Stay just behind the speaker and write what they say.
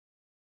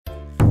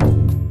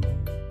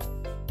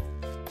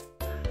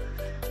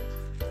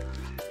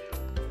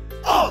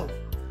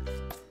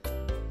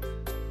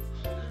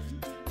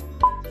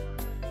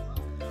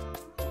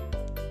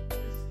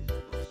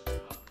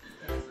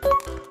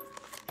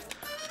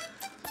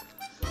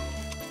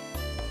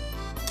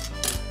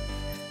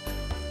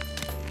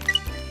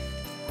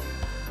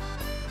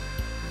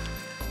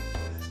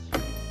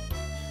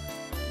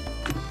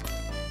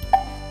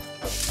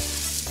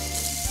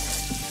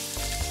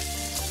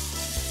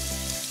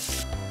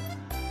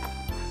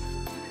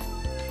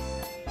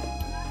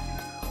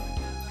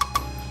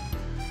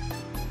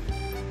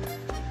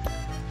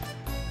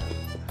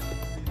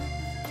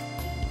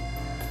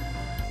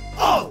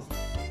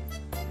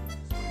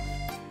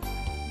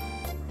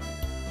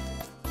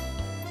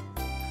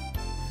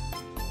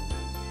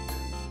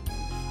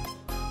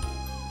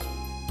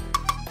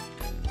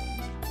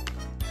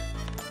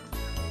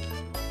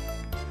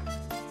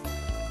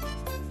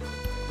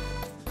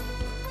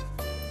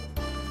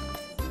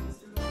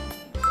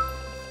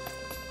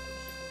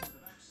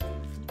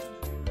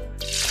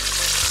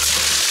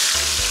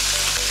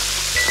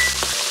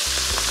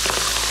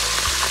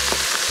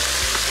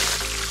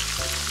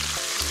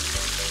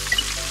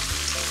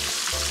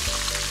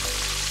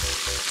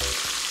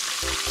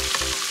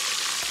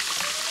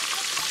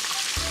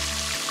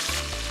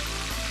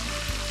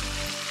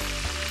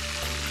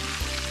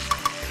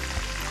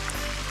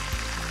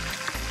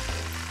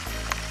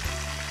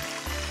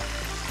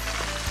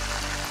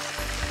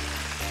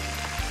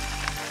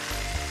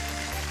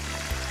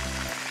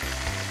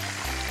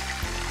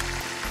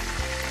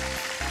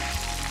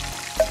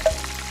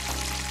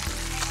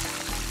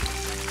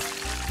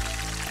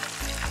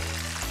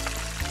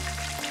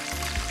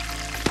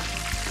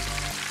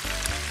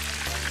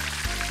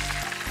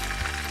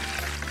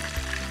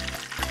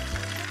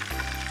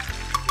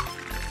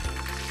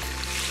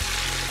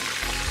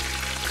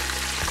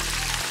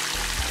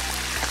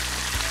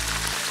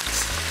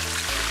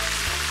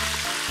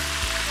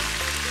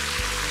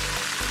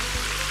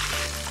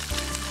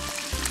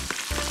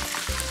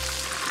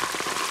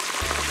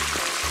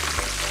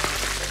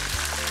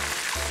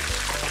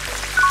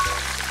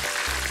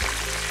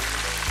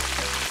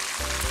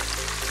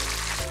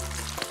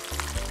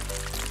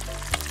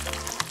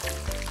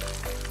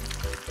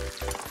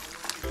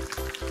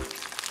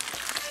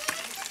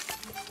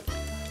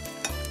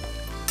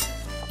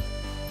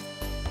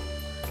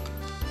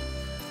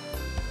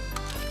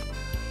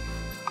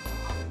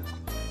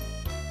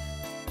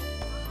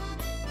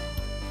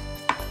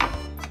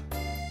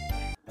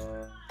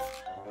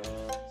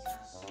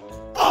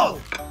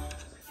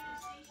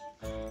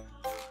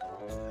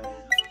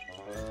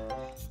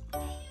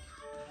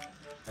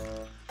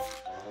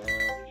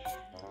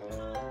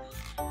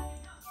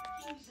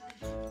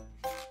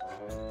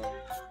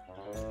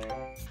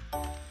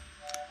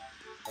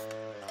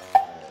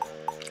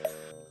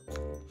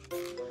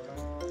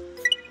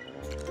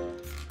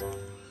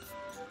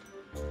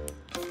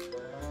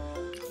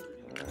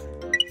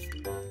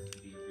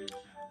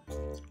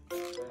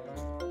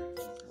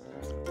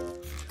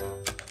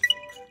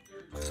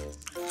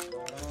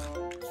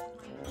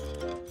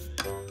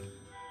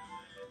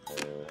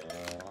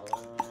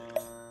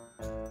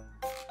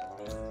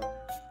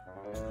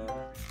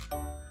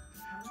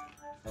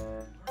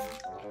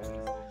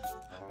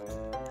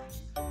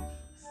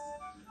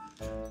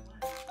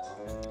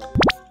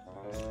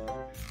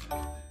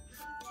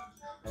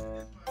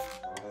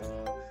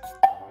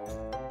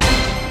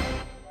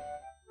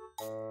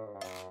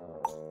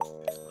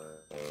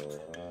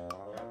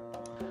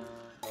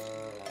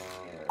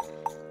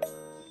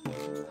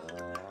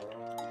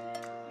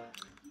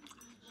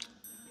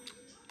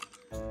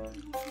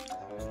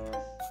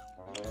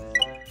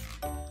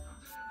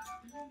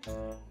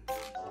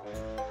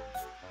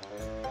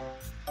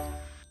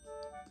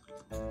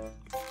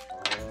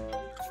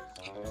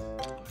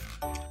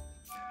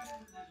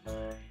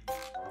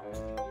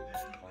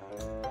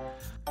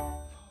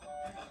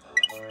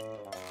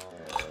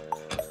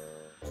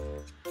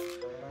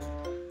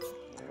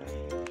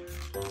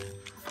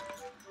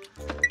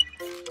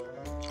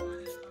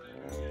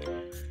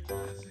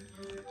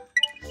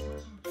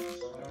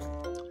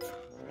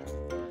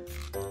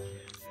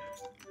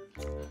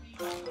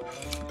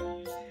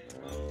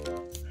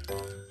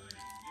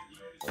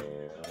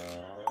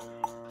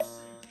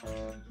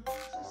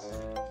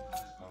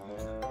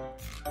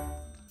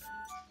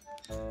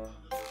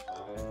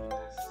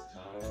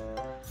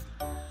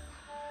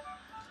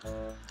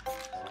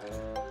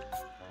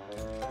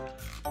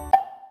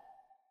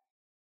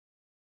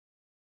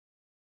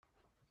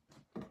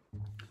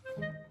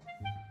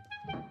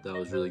That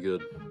was really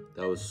good.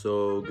 That was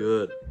so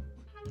good.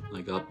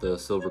 I got the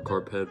silver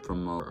carp head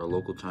from our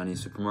local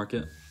Chinese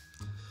supermarket.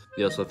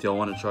 Yeah, so if y'all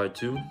want to try it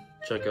too,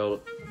 check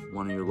out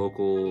one of your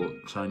local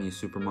Chinese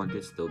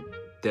supermarkets. They'll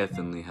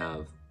definitely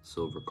have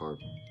silver carp,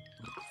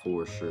 like,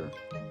 for sure.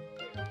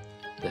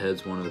 The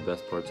head's one of the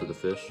best parts of the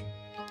fish.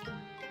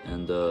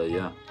 And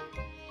yeah,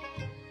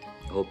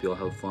 I hope y'all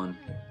have fun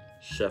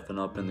chefing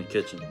up in the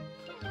kitchen.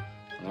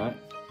 Alright,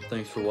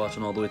 thanks for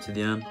watching all the way to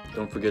the end.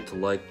 Don't forget to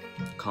like,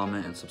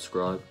 comment, and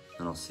subscribe,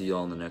 and I'll see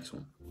y'all in the next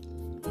one.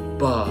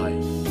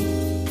 Bye!